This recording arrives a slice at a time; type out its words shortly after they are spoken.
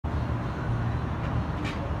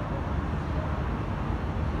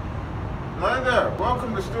Hi there.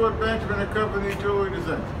 Welcome to Stuart Benjamin and Company Jewelry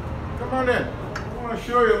Designs. Come on in. I want to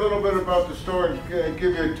show you a little bit about the store and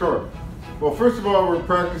give you a tour. Well, first of all, we're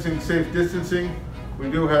practicing safe distancing. We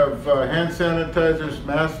do have hand sanitizers,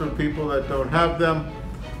 masks for people that don't have them,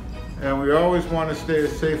 and we always want to stay a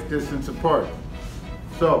safe distance apart.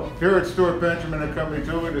 So here at Stuart Benjamin and Company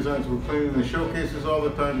Jewelry Designs, we're cleaning the showcases all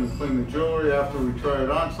the time. We clean the jewelry after we try it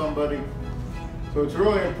on somebody. So it's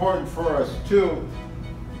really important for us to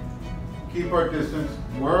keep our distance,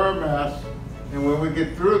 wear our masks, and when we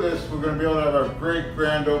get through this, we're going to be able to have our great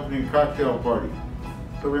grand opening cocktail party.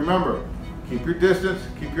 So remember, keep your distance,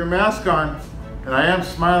 keep your mask on, and I am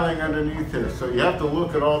smiling underneath here, so you have to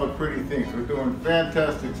look at all the pretty things. We're doing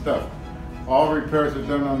fantastic stuff. All repairs are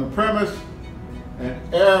done on the premise,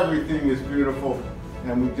 and everything is beautiful,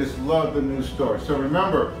 and we just love the new store. So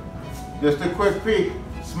remember, just a quick peek,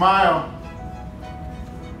 smile,